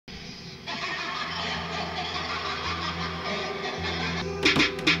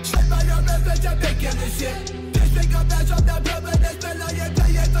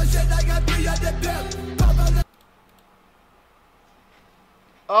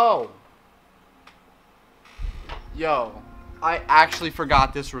Oh. Yo. I actually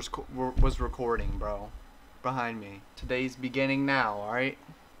forgot this was recording, bro. Behind me. Today's beginning now, alright?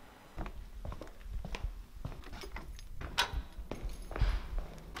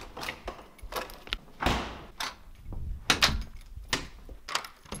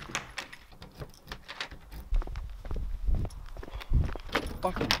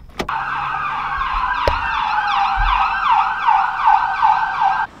 Fucking.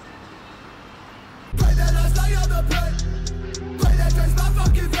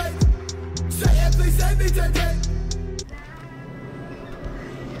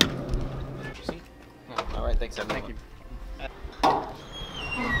 Alright, thanks everyone. Thank you.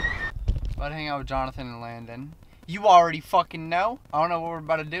 About to hang out with Jonathan and Landon. You already fucking know. I don't know what we're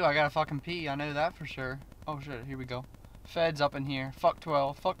about to do. I gotta fucking pee. I know that for sure. Oh shit, here we go. Feds up in here. Fuck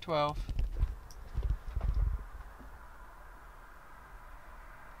 12. Fuck 12.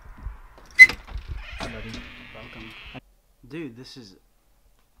 Hi, buddy. Welcome. Dude, this is...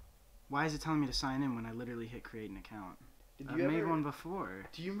 Why is it telling me to sign in when I literally hit create an account? I've made one before.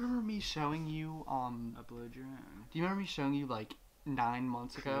 Do you remember me showing you, Upload your own. Do you remember me showing you, like, 9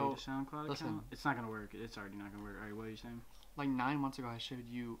 months ago? Create a SoundCloud account? It's not gonna work. It's already not gonna work. Alright, what are you saying? Like 9 months ago, I showed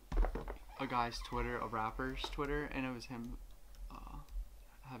you a guy's Twitter, a rapper's Twitter, and it was him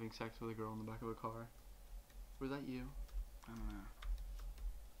having sex with a girl in the back of a car. Was that you? I don't know.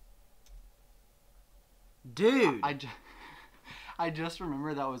 Dude! I just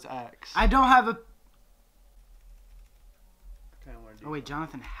remember that was X. I don't have a... Oh wait,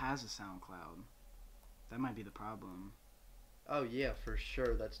 Jonathan has a SoundCloud. That might be the problem. Oh yeah, for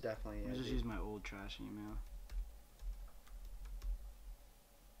sure. That's definitely it. I just use my old trash email.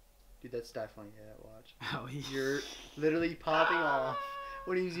 Dude, that's definitely it. Watch. Oh, You're literally popping off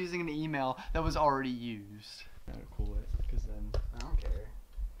when he was using an email that was already used. Gotta cool it, because then I don't care.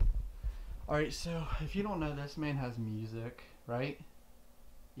 Alright, so if you don't know, this man has music, right?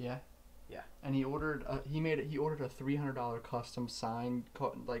 Yeah. Yeah. And he ordered he ordered a $300 custom sign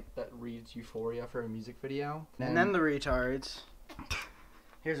like that reads Euphoria for a music video. And then the retards,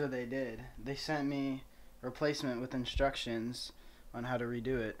 here's what they did. They sent me a replacement with instructions on how to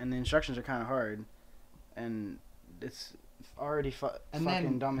redo it, and the instructions are kind of hard, and it's already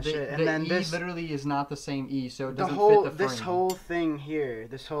fucking dumb as shit. And then this literally is not the same E, so it doesn't fit the frame. This whole thing here,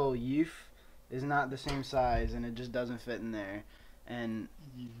 this whole youth is not the same size, and it just doesn't fit in there. And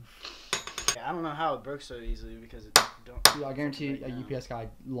I don't know how it broke so easily because it don't. Yeah, I guarantee you, a UPS guy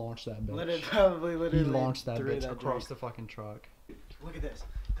launched that bitch. Literally. He launched that bitch across the fucking truck. Look at this.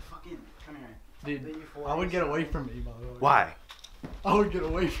 The fucking. Come here. Dude, I would get away from me, by the way. Why? I would get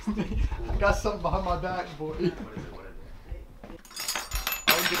away from me. I got something behind my back, boy. What is it?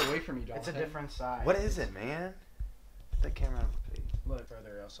 I would get away from you, Jonathan. It's a different size. What is it, man? Put that camera on my face. Look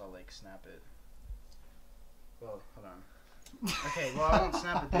further, else I'll like snap it. Well, hold on. Okay, well I won't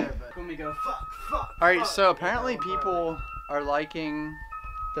snap it there, but when we go fuck. Alright, so apparently people are liking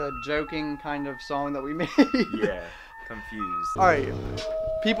the joking kind of song that we made. Yeah, confused. Alright,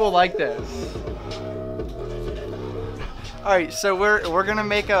 people like this. Alright, so we're gonna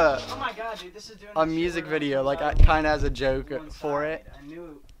make oh my god, dude, this is doing a music video, like kind of as a joke for it. I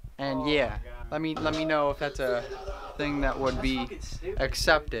knew. And yeah, let me know if that's a thing that would be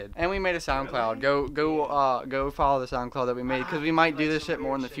accepted. And we made a SoundCloud. Go follow the SoundCloud that we made, because we might do this shit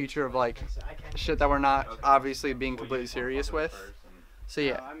more in the future of like shit that we're not obviously being completely serious with. So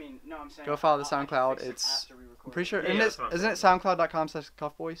yeah, go follow the SoundCloud. It's I'm pretty sure isn't it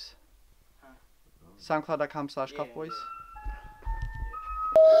SoundCloud.com/CUFBOYS? SoundCloud.com/CUFBOYS.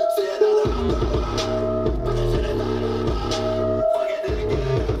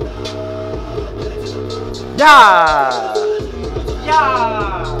 Yeah!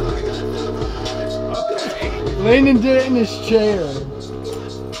 Okay. Landon did it in his chair.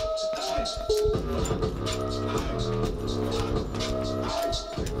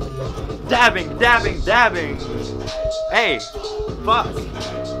 Dabbing. Hey, fuck.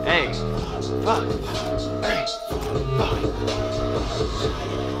 Hey, fuck. Hey, fuck.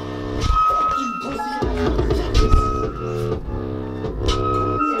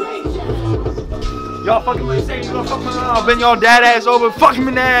 Y'all fucking like saying you gonna fuck me up. I'll bend y'all dad ass over and fuck him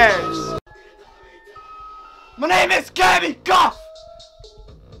in the ass. My name is Gabby Goff!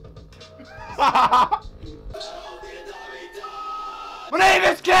 My name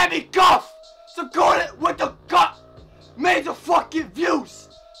is Gabby Goff! Support it with the gut! Major fucking views!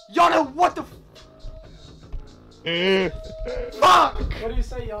 Y'all know what the Fuck! What do you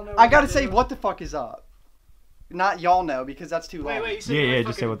say, y'all know? I gotta say, what the fuck is up? Not y'all know, because that's too long. Wait, you said Yeah,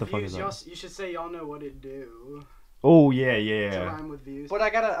 just say what the fuck is up. You should say y'all know what it do. Oh yeah, To yeah. rhyme with views. But I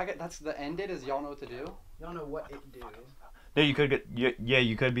got that's the ended is y'all know what to do? Y'all know what it do. No, you could get. Yeah,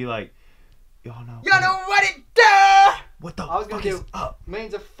 you could be like, y'all know. Y'all know what it do! What the I was gonna fuck is do up?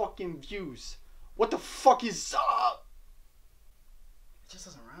 millions of fucking views. What the fuck is up? It just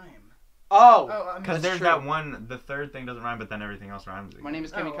doesn't rhyme. Oh! I mean, Because that's there's true. that one. The third thing doesn't rhyme, but then everything else rhymes. My name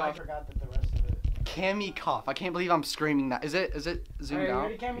is Cammy I Cough. forgot that the rest of it. Cammy Cough. I can't believe I'm screaming that. Is it zoomed Alright, out? you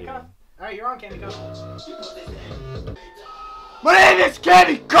ready, Cammy Yeah. Cuff? Alright, you're on, Cammy Cuff. My name is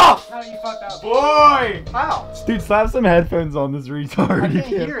Cammy Cough! No, you fucked up. Boy! How? Dude, slap some headphones on this retard. I You can't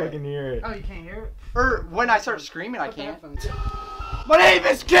can't hear it. fucking hear it. Oh, you can't hear it? Or when I start screaming, I Put the can't. headphones in. My name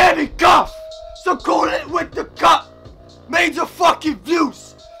is Cammy Cough! So call it with the cup! Millions of fucking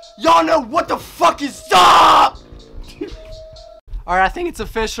views! Y'all know what the fuck is up! Alright, I think it's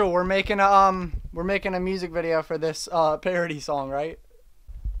official. We're making a music video for this parody song, right?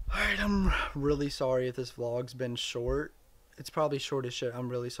 Alright, I'm really sorry if this vlog's been short. It's probably short as shit. I'm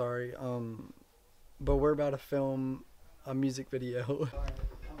really sorry. But we're about to film a music video.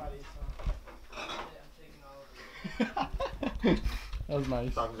 That was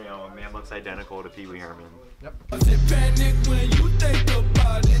nice. Thumbnail, a man looks identical to Pee Wee Herman. Yep.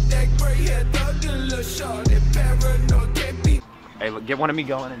 Hey, look, get one of me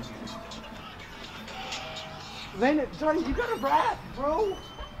going and. Landon, Johnny, you got a rap, bro.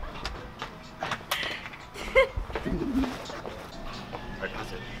 Alright,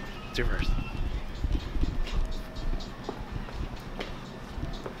 that's it. It's your first.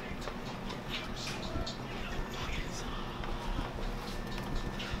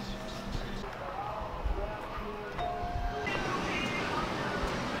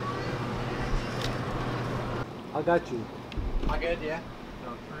 I got you. I good, yeah.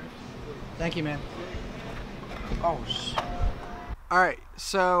 Thank you, man. Oh, Alright,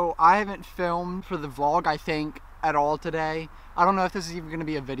 so I haven't filmed for the vlog, I think, at all today. I don't know if this is even going to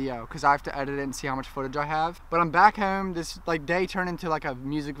be a video, because I have to edit it and see how much footage I have. But I'm back home. This day turned into like a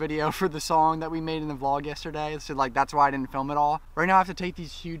music video for the song that we made in the vlog yesterday. So that's why I didn't film it all. Right now I have to take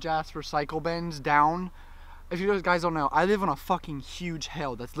these huge ass recycle bins down. If you guys don't know, I live on a fucking huge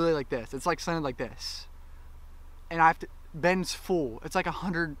hill that's literally like this. It's like something like this. And I have to, bin's full. It's like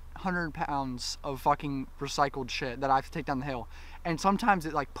 100 pounds of fucking recycled shit that I have to take down the hill. And sometimes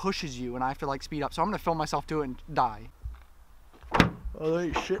it like pushes you and I have to like speed up. So I'm gonna film myself do it and die. Oh, there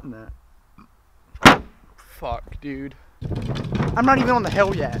ain't shit in that. Fuck, dude. I'm not even on the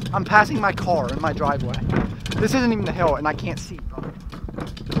hill yet. I'm passing my car in my driveway. This isn't even the hill and I can't see.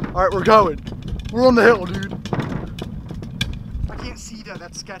 Alright, we're going. We're on the hill, dude. I can't see that.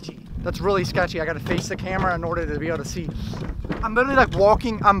 That's sketchy. That's really sketchy. I gotta face the camera in order to be able to see. I'm literally like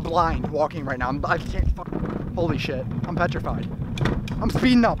walking. I'm blind walking right now. I can't fuck. Holy shit. I'm petrified. I'm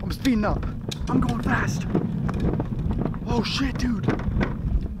speeding up. I'm speeding up. I'm going fast. Oh shit, dude.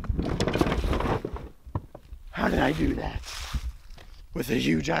 How did I do that? With a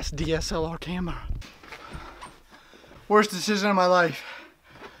huge ass DSLR camera. Worst decision of my life.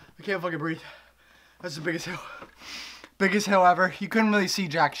 I can't fucking breathe. That's the biggest hill. Biggest hill ever. You couldn't really see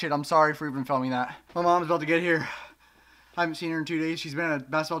jack shit. I'm sorry for even filming that. My mom's about to get here. I haven't seen her in 2 days. She's been at a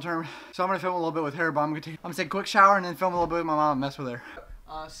basketball tournament. So I'm gonna film a little bit with her, but I'm gonna take a quick shower and then film a little bit with my mom and mess with her.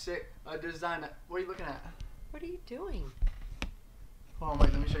 Sick. Design. What are you looking at? What are you doing? Hold on,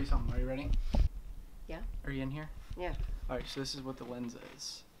 wait, let me show you something. Are you ready? Yeah. Are you in here? Yeah. Alright, so this is what the lens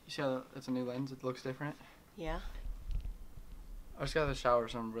is. You see how it's a new lens? It looks different. Yeah. I just got the shower,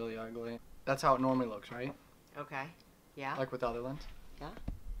 so I'm really ugly. That's how it normally looks, right? Okay. Yeah. Like with the other lens.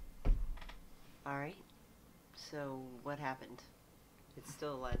 All right. So what happened? It's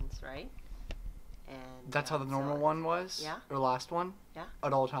still a lens, right? And That's how the so normal one was? Yeah. Or last one? Yeah.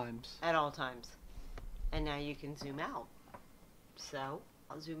 At all times. At all times. And now you can zoom out. So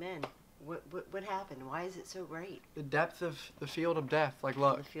I'll zoom in. What happened? Why is it so great? The depth of the field of depth. Like,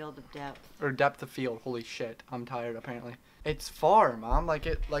 look. The field of depth. Or depth of field. Holy shit. I'm tired, apparently. It's far, Mom. Like,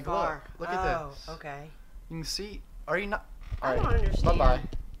 it. Like, Far. look. Look at this. Oh, okay. You can see. Are you not? I don't understand. Bye-bye.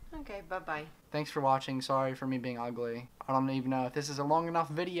 Okay, bye-bye. Thanks for watching. Sorry for me being ugly. I don't even know if this is a long enough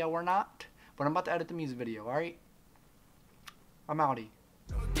video or not. But I'm about to edit the music video, alright? I'm outie.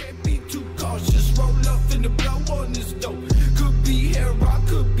 Can't be too cautious, roll up in the blow on this dope. Could be hair, I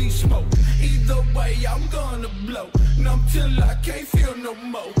could be smoke. Either way, I'm gonna blow. Numb till I can't feel no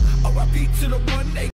more. R.I.P. to the one they